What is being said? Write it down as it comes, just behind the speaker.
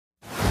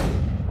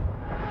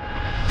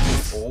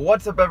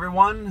What's up,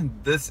 everyone?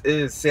 This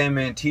is Sam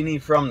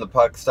Mantini from the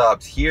Puck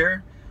Stops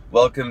here.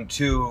 Welcome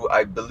to,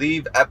 I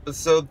believe,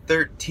 episode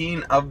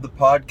 13 of the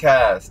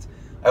podcast.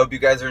 I hope you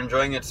guys are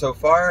enjoying it so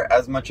far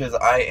as much as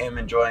I am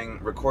enjoying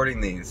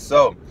recording these.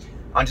 So,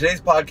 on today's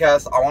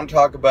podcast, I want to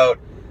talk about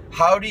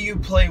how do you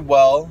play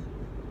well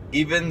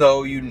even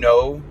though you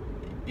know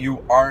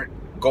you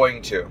aren't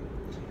going to.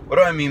 What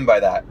do I mean by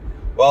that?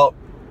 Well,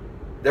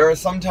 there are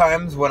some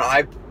times when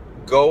I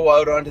go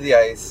out onto the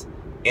ice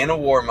in a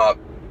warm-up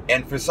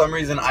and for some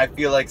reason I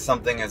feel like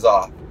something is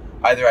off.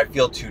 Either I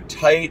feel too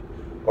tight,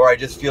 or I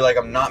just feel like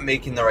I'm not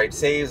making the right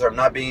saves, or I'm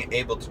not being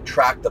able to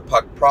track the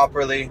puck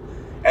properly,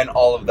 and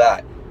all of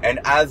that. And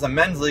as a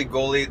men's league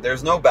goalie,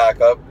 there's no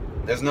backup.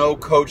 There's no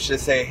coach to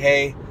say,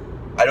 hey,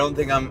 I don't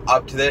think I'm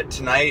up to it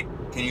tonight.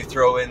 Can you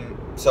throw in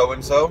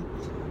so-and-so?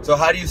 So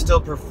how do you still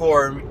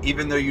perform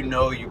even though you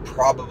know you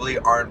probably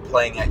aren't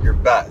playing at your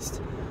best?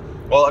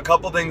 Well, a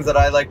couple things that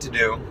I like to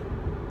do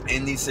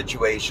in these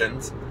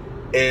situations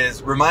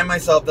is remind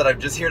myself that I'm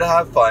just here to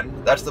have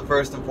fun. That's the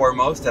first and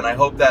foremost, and I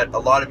hope that a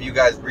lot of you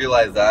guys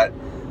realize that,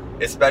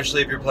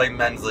 especially if you're playing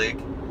men's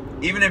league.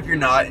 Even if you're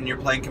not and you're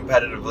playing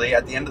competitively,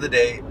 at the end of the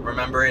day,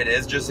 remember it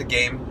is just a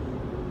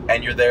game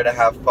and you're there to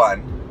have fun.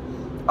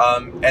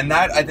 And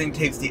that, I think,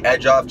 takes the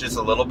edge off just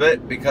a little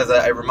bit, because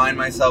I remind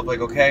myself,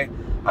 like, okay,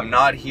 I'm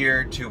not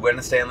here to win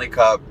a Stanley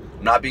Cup.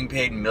 I'm not being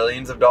paid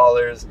millions of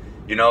dollars.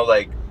 You know,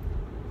 like,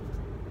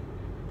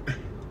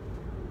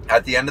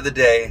 at the end of the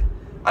day,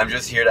 I'm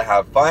just here to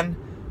have fun,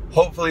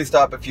 hopefully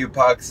stop a few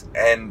pucks,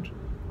 and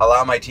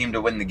allow my team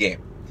to win the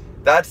game.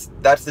 That's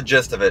the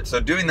gist of it. So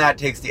doing that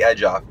takes the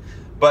edge off.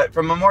 But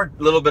from a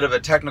little bit of a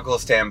technical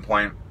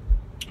standpoint,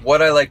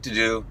 what I like to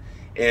do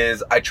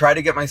is I try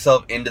to get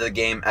myself into the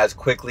game as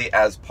quickly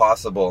as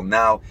possible.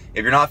 Now,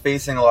 if you're not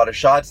facing a lot of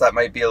shots, that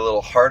might be a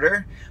little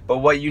harder. But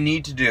what you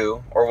need to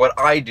do, or what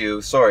I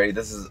do, sorry,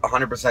 this is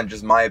 100%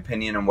 just my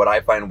opinion and what I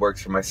find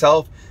works for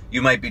myself.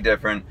 You might be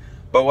different.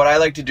 But what I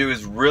like to do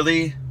is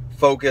really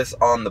focus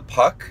on the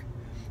puck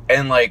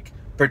and like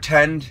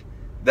pretend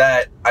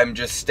that I'm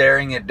just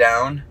staring it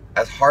down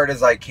as hard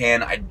as I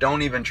can. I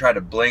don't even try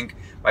to blink.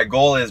 My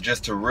goal is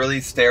just to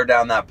really stare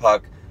down that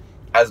puck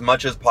as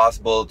much as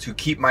possible to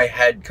keep my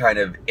head kind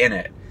of in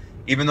it.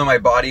 Even though my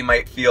body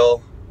might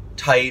feel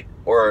tight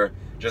or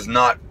just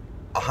not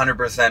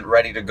 100%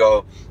 ready to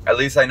go, at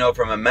least I know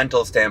from a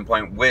mental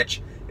standpoint,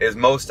 which is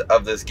most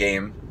of this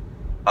game,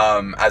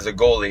 as a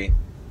goalie,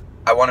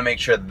 I want to make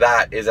sure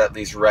that is at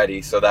least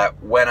ready, so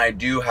that when I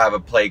do have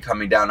a play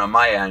coming down on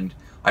my end,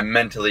 I'm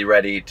mentally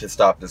ready to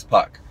stop this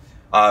puck.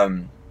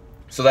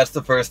 So that's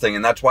the first thing,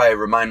 and that's why I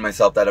remind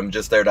myself that I'm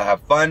just there to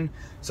have fun,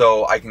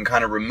 so I can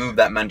kind of remove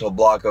that mental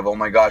block of, oh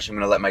my gosh, I'm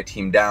going to let my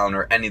team down,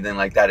 or anything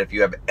like that, if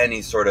you have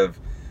any sort of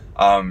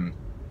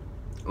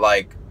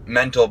like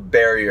mental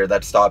barrier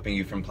that's stopping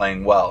you from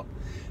playing well.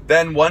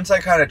 Then once I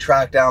kind of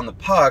track down the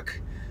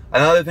puck,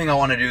 another thing I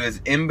want to do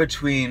is in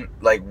between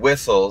like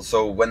whistles,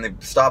 so when they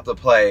stop the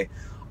play,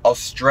 I'll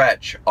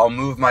stretch, I'll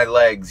move my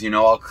legs, you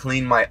know, I'll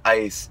clean my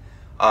ice,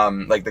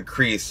 like the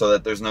crease so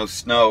that there's no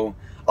snow.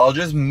 I'll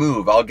just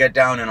move, I'll get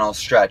down and I'll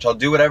stretch. I'll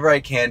do whatever I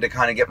can to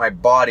kind of get my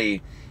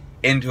body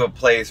into a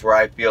place where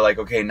I feel like,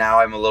 okay, now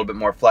I'm a little bit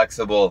more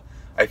flexible.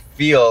 I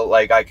feel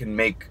like I can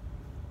make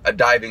a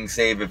diving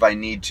save if I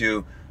need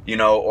to, you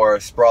know, or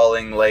a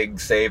sprawling leg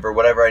save or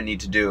whatever I need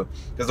to do.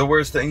 Because the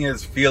worst thing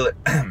is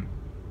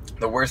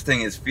the worst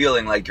thing is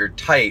feeling like you're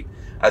tight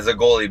as a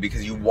goalie,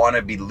 because you want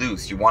to be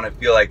loose. You want to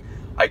feel like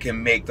I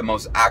can make the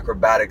most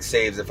acrobatic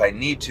saves if I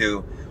need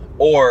to,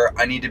 or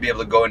I need to be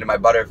able to go into my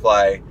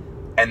butterfly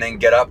and then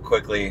get up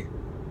quickly,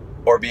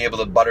 or be able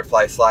to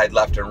butterfly slide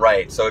left and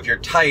right. So if you're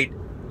tight,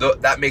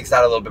 that makes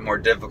that a little bit more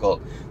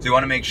difficult. So you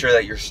want to make sure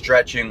that you're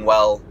stretching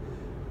well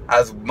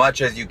as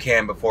much as you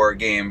can before a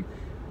game,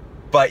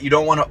 but you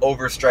don't want to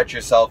overstretch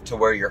yourself to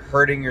where you're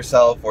hurting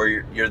yourself, or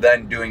you're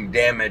then doing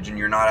damage and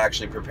you're not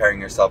actually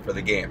preparing yourself for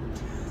the game.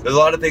 There's a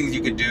lot of things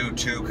you could do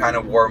to kind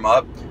of warm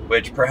up,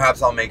 which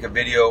perhaps I'll make a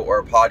video or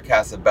a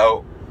podcast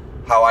about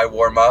how I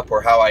warm up,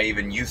 or how I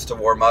even used to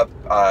warm up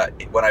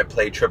when I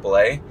played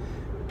AAA,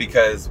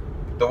 because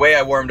the way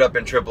I warmed up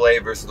in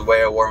AAA versus the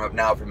way I warm up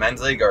now for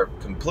men's league are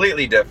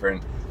completely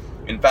different.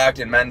 In fact,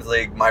 in men's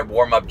league, my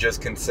warm-up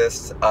just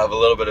consists of a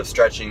little bit of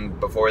stretching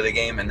before the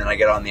game, and then I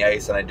get on the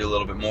ice and I do a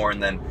little bit more,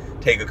 and then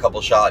take a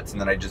couple shots, and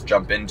then I just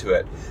jump into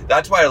it.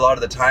 That's why a lot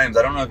of the times,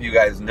 I don't know if you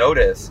guys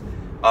notice,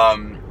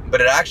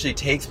 but it actually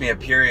takes me a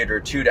period or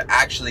two to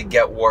actually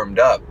get warmed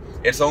up.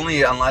 It's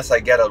only unless I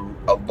get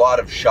a lot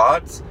of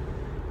shots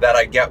that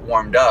I get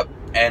warmed up.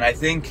 And I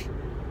think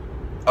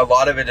a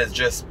lot of it is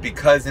just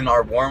because in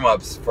our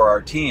warm-ups for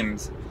our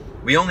teams,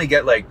 we only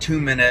get like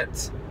 2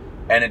 minutes,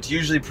 and it's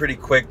usually pretty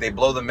quick. They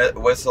blow the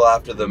whistle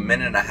after the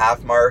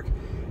 1.5-minute mark,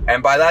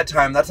 and by that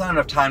time, that's not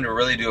enough time to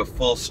really do a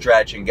full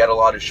stretch and get a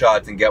lot of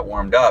shots and get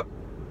warmed up.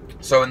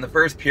 So in the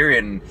first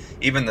period, and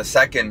even the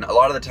second, a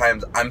lot of the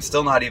times, I'm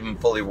still not even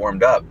fully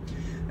warmed up.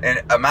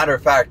 And a matter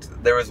of fact,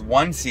 there was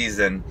one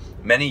season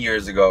many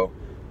years ago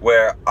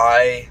where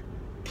I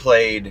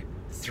played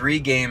 3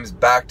 games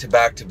back to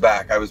back to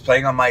back. I was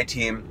playing on my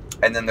team.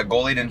 and then the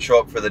goalie didn't show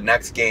up for the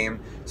next game,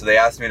 so they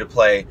asked me to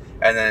play,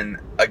 and then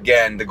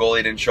again the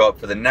goalie didn't show up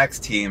for the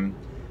next team,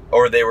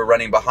 or they were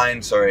running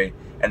behind, sorry,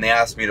 and they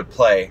asked me to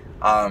play.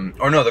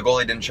 Or no, the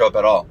goalie didn't show up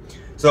at all.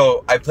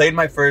 So I played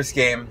my first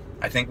game,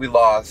 I think we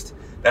lost.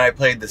 Then I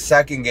played the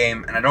second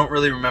game, and I don't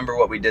really remember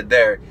what we did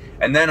there.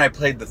 And then I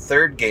played the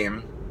third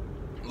game.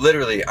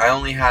 Literally, I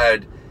only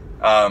had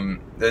the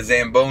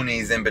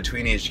Zambonis in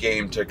between each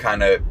game to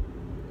kind of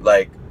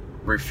like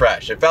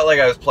refresh. It felt like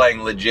I was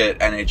playing legit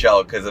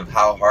NHL because of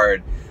how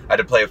hard I had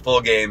to play a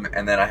full game,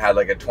 and then I had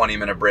like a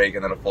 20-minute break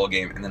and then a full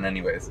game, and then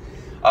anyways.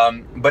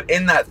 But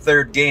in that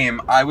third game,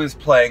 I was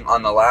playing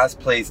on the last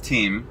place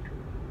team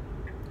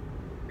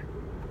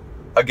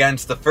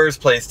against the first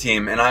place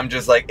team, and I'm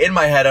just like, in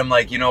my head, I'm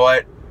like, you know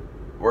what?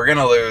 We're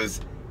gonna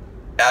lose.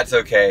 That's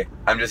okay.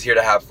 I'm just here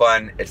to have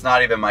fun. It's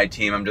not even my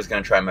team. I'm just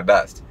gonna try my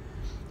best.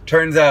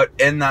 Turns out,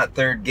 in that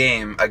third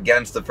game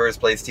against the first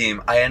place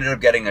team, I ended up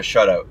getting a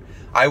shutout.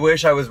 I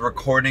wish I was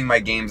recording my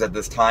games at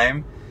this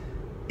time,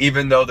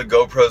 even though the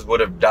GoPros would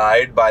have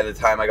died by the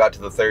time I got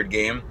to the third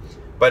game.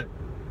 But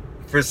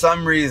for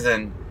some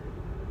reason,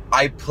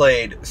 I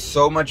played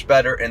so much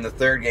better in the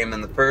third game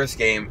than the first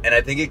game, and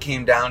I think it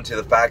came down to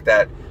the fact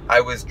that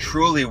I was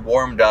truly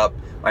warmed up.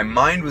 My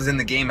mind was in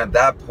the game at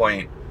that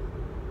point,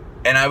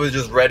 and I was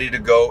just ready to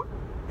go,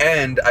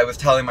 and I was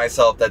telling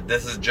myself that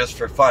this is just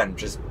for fun,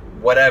 just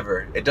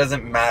whatever. It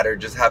doesn't matter,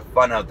 just have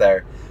fun out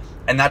there.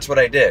 And that's what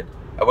I did.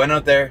 I went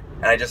out there,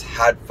 and I just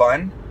had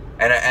fun,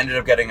 and I ended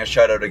up getting a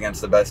shutout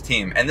against the best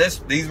team. And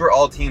these were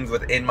all teams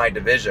within my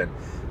division.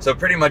 So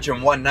pretty much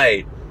in one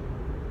night,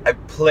 I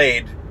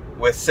played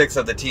with 6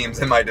 of the teams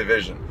in my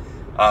division.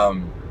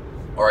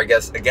 Or I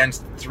guess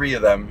against 3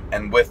 of them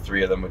and with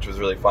 3 of them, which was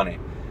really funny.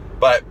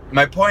 But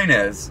my point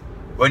is,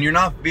 when you're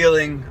not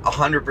feeling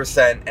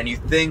 100% and you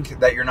think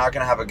that you're not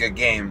going to have a good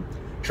game,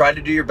 try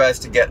to do your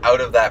best to get out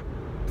of that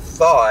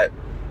thought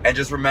and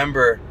just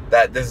remember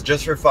that this is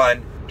just for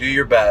fun. Do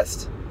your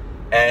best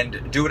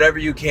and do whatever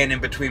you can in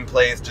between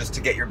plays just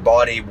to get your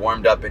body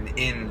warmed up and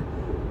in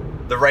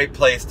the right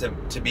place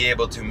to be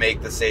able to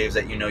make the saves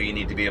that you know you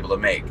need to be able to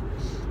make.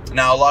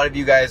 Now, a lot of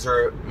you guys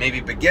are maybe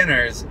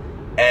beginners,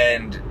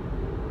 and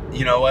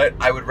you know what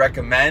I would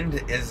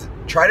recommend is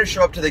try to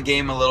show up to the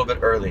game a little bit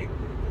early.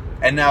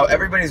 And now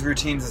everybody's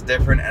routines is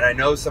different, and I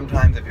know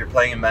sometimes if you're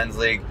playing in men's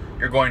league,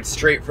 you're going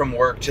straight from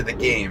work to the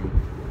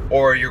game,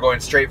 or you're going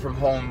straight from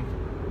home,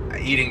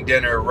 eating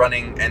dinner,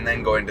 running, and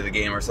then going to the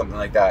game or something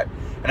like that.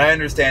 And I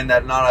understand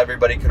that not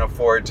everybody can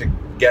afford to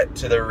get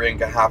to the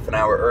rink a half an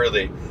hour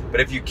early,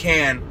 but if you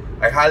can,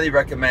 I highly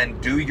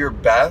recommend do your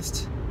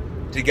best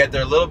to get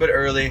there a little bit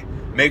early.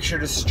 Make sure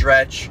to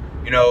stretch.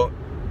 You know,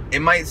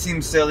 it might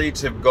seem silly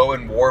to go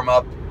and warm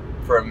up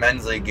for a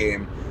men's league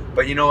game,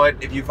 but you know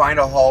what, if you find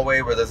a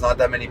hallway where there's not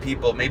that many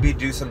people, maybe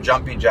do some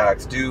jumping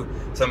jacks, do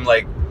some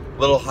like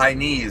little high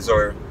knees,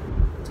 or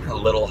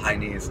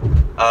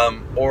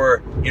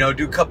or you know,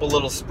 do a couple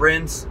little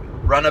sprints,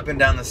 run up and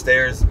down the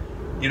stairs.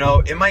 You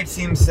know, it might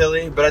seem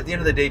silly, but at the end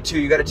of the day too,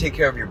 you got to take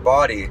care of your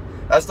body.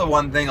 That's the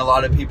one thing a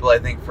lot of people I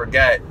think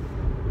forget,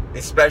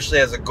 especially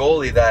as a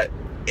goalie, that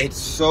it's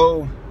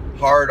so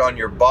hard on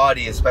your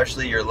body,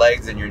 especially your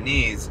legs and your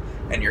knees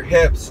and your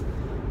hips,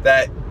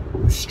 that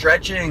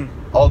stretching,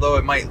 although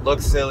it might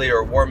look silly,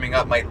 or warming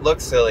up might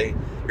look silly,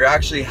 you're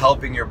actually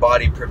helping your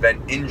body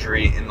prevent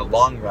injury in the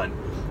long run.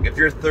 If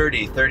you're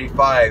 30,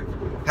 35,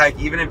 heck,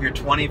 even if you're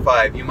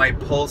 25, you might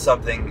pull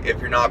something if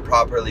you're not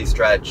properly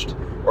stretched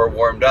or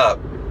warmed up,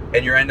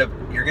 and you're going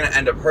to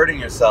end up hurting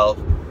yourself.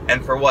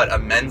 And for what, a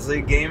men's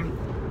league game?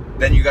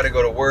 Then you got to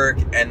go to work,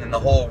 and then the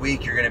whole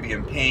week you're going to be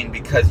in pain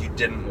because you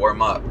didn't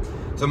warm up.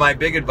 So my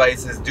big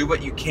advice is do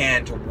what you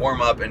can to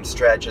warm up and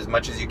stretch as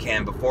much as you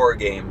can before a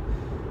game.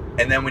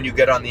 And then when you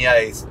get on the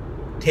ice,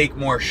 take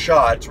more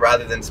shots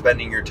rather than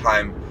spending your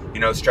time,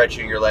 you know,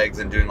 stretching your legs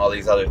and doing all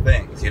these other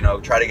things. You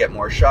know, try to get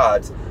more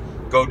shots.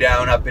 Go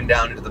down, up and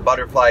down into the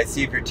butterfly.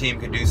 See if your team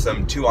can do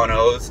some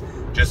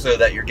 2-on-0s, just so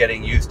that you're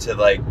getting used to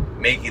like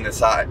making the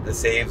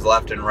saves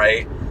left and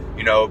right.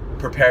 You know,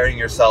 preparing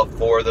yourself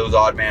for those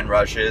odd man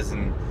rushes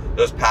and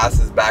those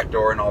passes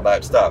backdoor and all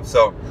that stuff.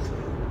 So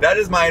that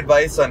is my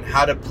advice on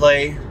how to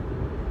play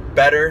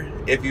better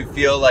if you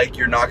feel like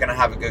you're not going to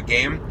have a good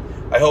game.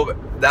 I hope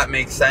that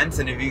makes sense,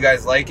 and if you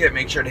guys like it,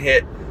 make sure to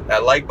hit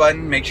that like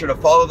button. Make sure to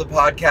follow the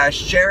podcast.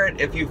 Share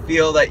it if you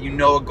feel that you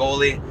know a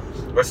goalie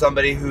or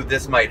somebody who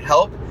this might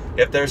help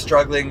if they're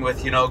struggling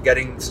with, you know,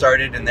 getting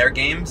started in their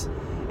games.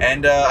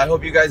 And I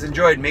hope you guys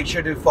enjoyed. Make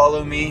sure to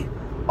follow me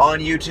on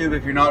YouTube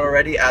if you're not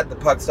already at The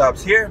Puck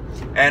Stops Here.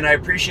 And I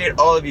appreciate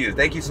all of you.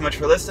 Thank you so much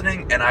for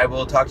listening, and I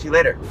will talk to you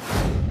later.